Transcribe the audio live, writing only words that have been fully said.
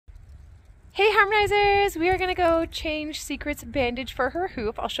Hey Harmonizers! We are going to go change Secret's bandage for her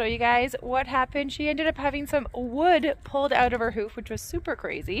hoof. I'll show you guys what happened. She ended up having some wood pulled out of her hoof, which was super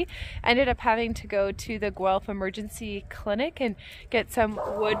crazy. Ended up having to go to the Guelph Emergency Clinic and get some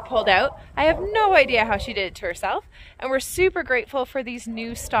wood pulled out. I have no idea how she did it to herself. And we're super grateful for these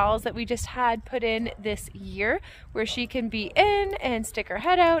new stalls that we just had put in this year, where she can be in and stick her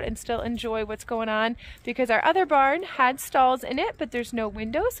head out and still enjoy what's going on, because our other barn had stalls in it, but there's no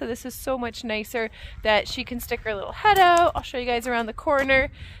windows, so this is so much nicer that she can stick her little head out. I'll show you guys around the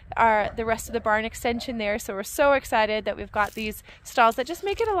corner, the rest of the barn extension there. So we're so excited that we've got these stalls that just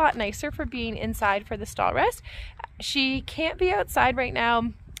make it a lot nicer for being inside for the stall rest. She can't be outside right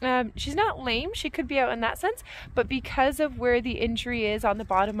now. She's not lame, she could be out in that sense, but because of where the injury is on the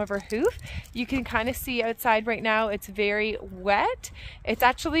bottom of her hoof, you can kind of see outside right now it's very wet. It's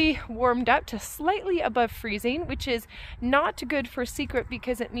actually warmed up to slightly above freezing, which is not good for Secret,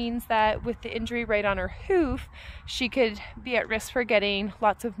 because it means that with the injury right on her hoof, she could be at risk for getting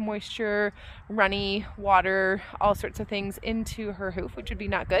lots of moisture, runny water, all sorts of things into her hoof, which would be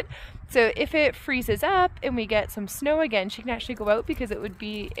not good. So if it freezes up and we get some snow again, she can actually go out, because it would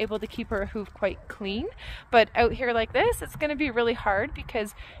be able to keep her hoof quite clean. But out here like this, it's going to be really hard,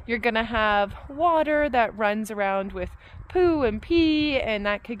 because you're going to have water that runs around with poo and pee, and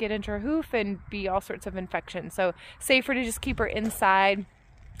that could get into her hoof and be all sorts of infections. So safer to just keep her inside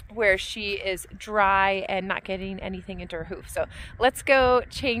where she is dry and not getting anything into her hoof. So let's go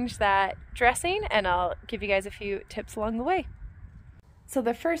change that dressing, and I'll give you guys a few tips along the way. So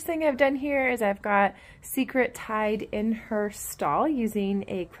the first thing I've done here is I've got Secret tied in her stall using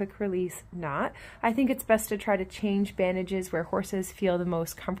a quick release knot. I think it's best to try to change bandages where horses feel the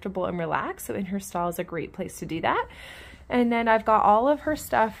most comfortable and relaxed, so in her stall is a great place to do that. And then I've got all of her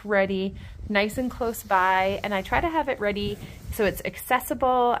stuff ready, nice and close by, and I try to have it ready so it's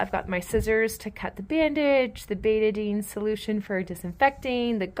accessible. I've got my scissors to cut the bandage, the betadine solution for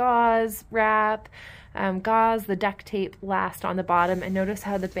disinfecting, the gauze wrap, the duct tape last on the bottom, and notice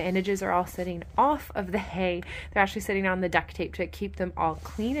how the bandages are all sitting off of the hay. They're actually sitting on the duct tape to keep them all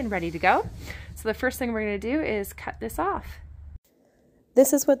clean and ready to go. So the first thing we're going to do is cut this off.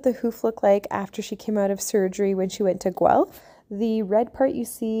 This is what the hoof looked like after she came out of surgery when she went to Guelph. The red part you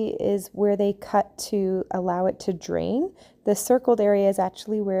see is where they cut to allow it to drain. The circled area is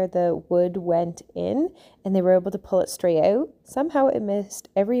actually where the wood went in, and they were able to pull it straight out. Somehow it missed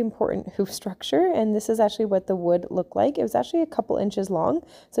every important hoof structure, and this is actually what the wood looked like. It was actually a couple inches long,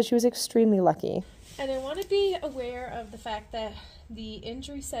 so she was extremely lucky. And I want to be aware of the fact that the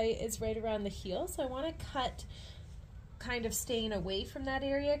injury site is right around the heel, so I want to cut kind of staying away from that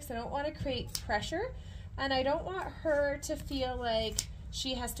area, because I don't want to create pressure, and I don't want her to feel like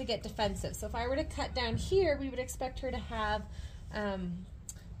she has to get defensive. So if I were to cut down here, we would expect her to have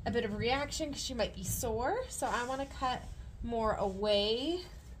a bit of a reaction, because she might be sore. So I want to cut more away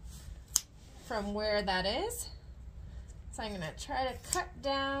from where that is. So I'm going to try to cut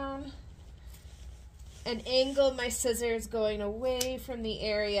down and angle my scissors going away from the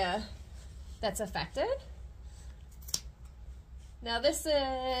area that's affected. Now this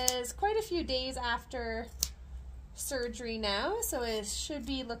is quite a few days after surgery now, so it should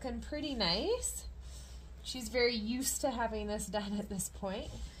be looking pretty nice. She's very used to having this done at this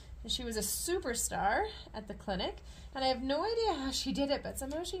point. And she was a superstar at the clinic, and I have no idea how she did it, but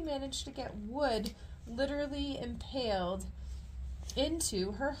somehow she managed to get wood literally impaled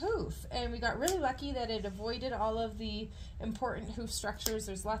into her hoof, and we got really lucky that it avoided all of the important hoof structures.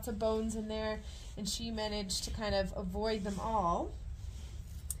 There's lots of bones in there, and she managed to kind of avoid them all,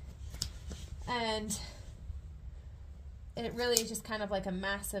 and it really is just kind of like a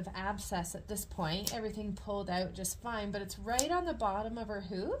massive abscess at this point. Everything pulled out just fine, but it's right on the bottom of her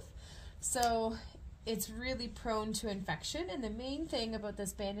hoof, so it's really prone to infection. And the main thing about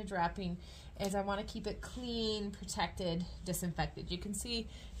this bandage wrapping is I want to keep it clean, protected, disinfected. You can see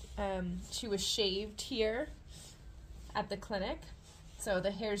she was shaved here at the clinic, so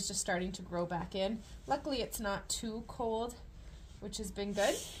the hair's just starting to grow back in. Luckily it's not too cold, which has been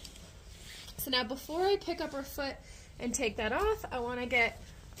good. So now before I pick up her foot and take that off, I want to get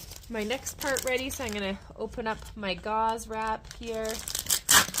my next part ready. So I'm going to open up my gauze wrap here,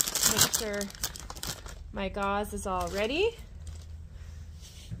 make sure my gauze is all ready.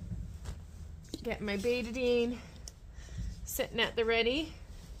 Get my betadine sitting at the ready.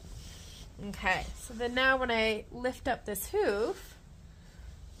 Okay, so then now when I lift up this hoof,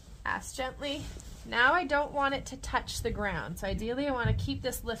 ask gently. Now I don't want it to touch the ground. So ideally I want to keep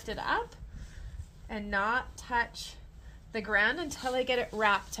this lifted up and not touch the ground until I get it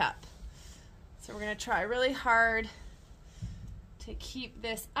wrapped up. So we're going to try really hard to keep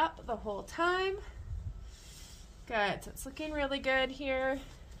this up the whole time. Good, so it's looking really good here.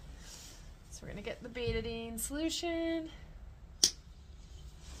 So we're gonna get the betadine solution.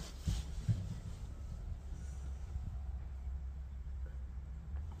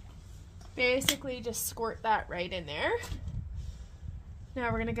 Basically just squirt that right in there.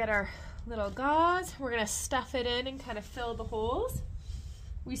 Now we're gonna get our little gauze. We're gonna stuff it in and kind of fill the holes.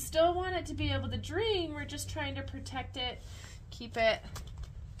 We still want it to be able to drain. We're just trying to protect it, keep it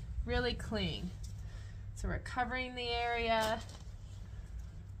really clean. So we're covering the area.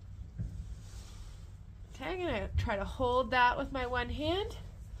 Okay, I'm gonna try to hold that with my one hand.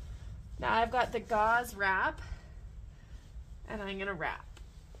 Now I've got the gauze wrap, and I'm gonna wrap.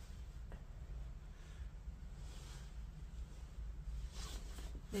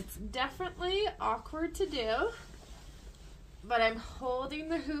 It's definitely awkward to do, but I'm holding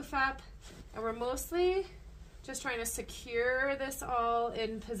the hoof up, and we're mostly just trying to secure this all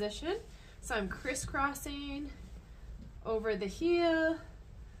in position. So I'm crisscrossing over the heel,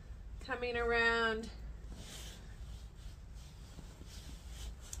 coming around,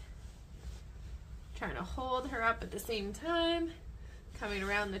 trying to hold her up at the same time, coming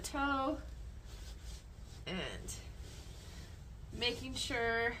around the toe, and making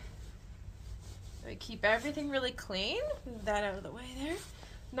sure I keep everything really clean. Move that out of the way there.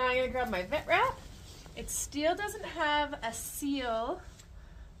 Now I'm gonna grab my vet wrap. It still doesn't have a seal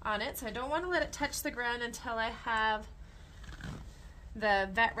on it, so I don't want to let it touch the ground until I have the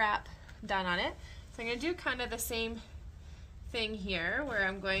vet wrap done on it. So I'm gonna do kind of the same thing here, where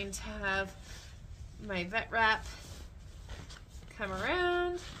I'm going to have my vet wrap come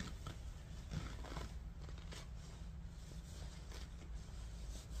around.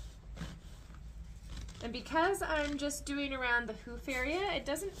 And because I'm just doing around the hoof area,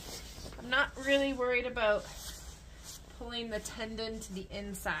 I'm not really worried about pulling the tendon to the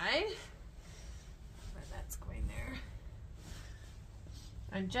inside. Where that's going there.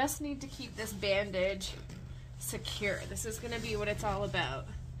 I just need to keep this bandage secure. This is going to be what it's all about.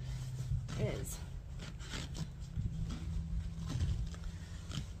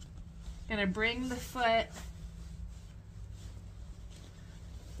 Gonna bring the foot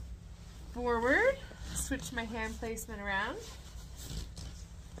forward. Switch my hand placement around.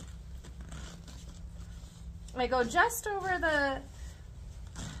 I go just over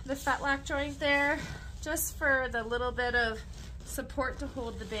the fetlock joint there, just for the little bit of support to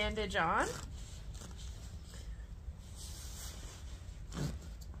hold the bandage on.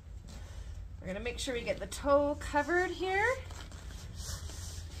 We're gonna make sure we get the toe covered here.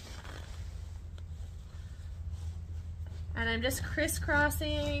 And I'm just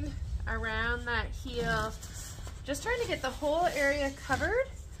crisscrossing around that heel, just trying to get the whole area covered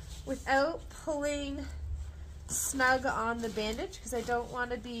without pulling snug on the bandage, because I don't want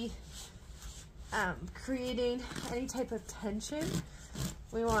to be creating any type of tension.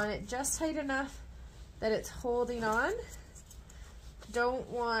 We want it just tight enough that it's holding on. Don't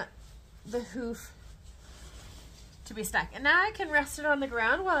want the hoof to be stuck. And now I can rest it on the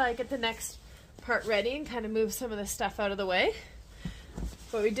ground while I get the next part ready and kind of move some of the stuff out of the way.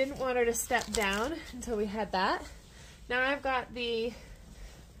 But we didn't want her to step down until we had that. Now I've got the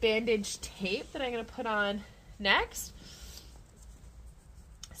bandage tape that I'm going to put on next.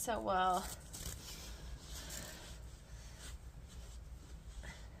 So we'll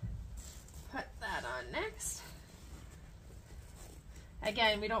put that on next.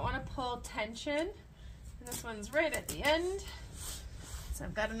 Again, we don't want to pull tension. This one's right at the end. So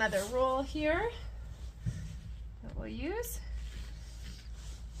I've got another roll here that we'll use.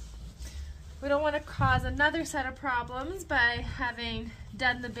 We don't want to cause another set of problems by having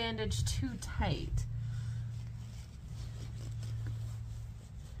done the bandage too tight.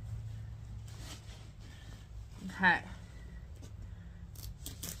 Okay.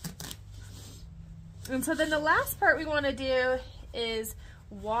 And so then the last part we want to do is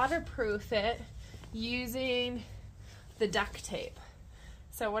waterproof it using the duct tape.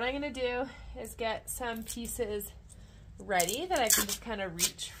 So what I'm going to do is get some pieces ready that I can just kind of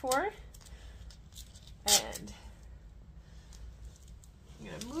reach for. And I'm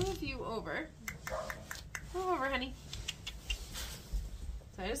going to move you over. Move over, honey.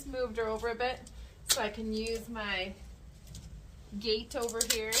 So I just moved her over a bit so I can use my gate over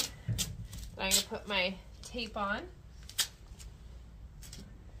here. I'm going to put my tape on.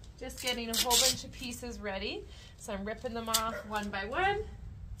 Just getting a whole bunch of pieces ready. So I'm ripping them off one by one.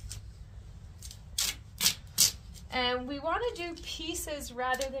 And we want to do pieces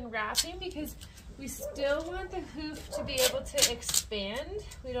rather than wrapping because we still want the hoof to be able to expand.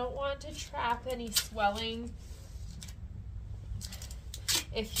 We don't want to trap any swelling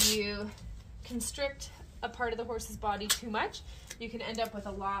If you constrict a part of the horse's body too much, you can end up with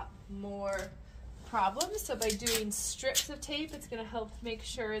a lot more problems. So by doing strips of tape, it's going to help make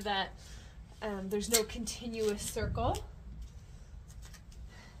sure that there's no continuous circle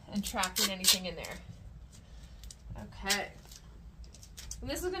and trapping anything in there. Okay. And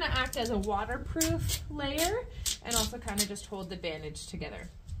this is going to act as a waterproof layer and also kind of just hold the bandage together.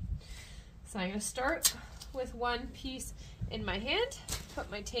 So I'm going to start with one piece in my hand, put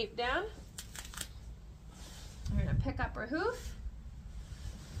my tape down. I'm going to pick up our hoof.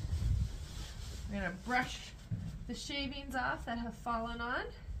 I'm going to brush the shavings off that have fallen on.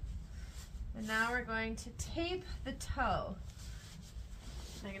 And now we're going to tape the toe.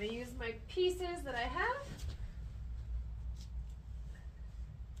 I'm going to use my pieces that I have.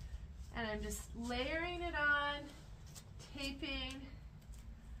 And I'm just layering it on, taping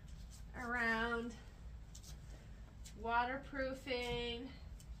around, waterproofing,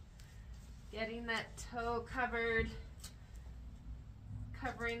 getting that toe covered,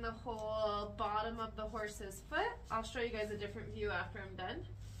 covering the whole bottom of the horse's foot. I'll show you guys a different view after I'm done,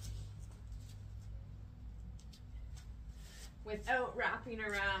 without wrapping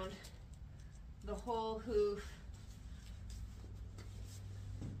around the whole hoof.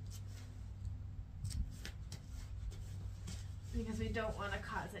 Because we don't want to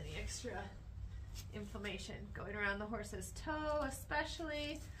cause any extra inflammation going around the horse's toe,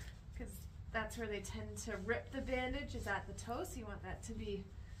 especially because that's where they tend to rip the bandage, is at the toe, so you want that to be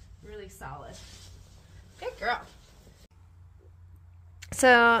really solid. Good girl.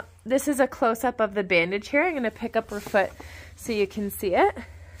 So this is a close-up of the bandage here. I'm going to pick up her foot so you can see it.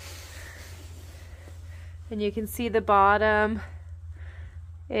 And you can see the bottom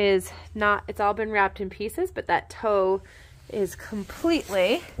is not, it's all been wrapped in pieces, but that toe is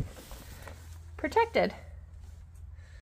completely protected.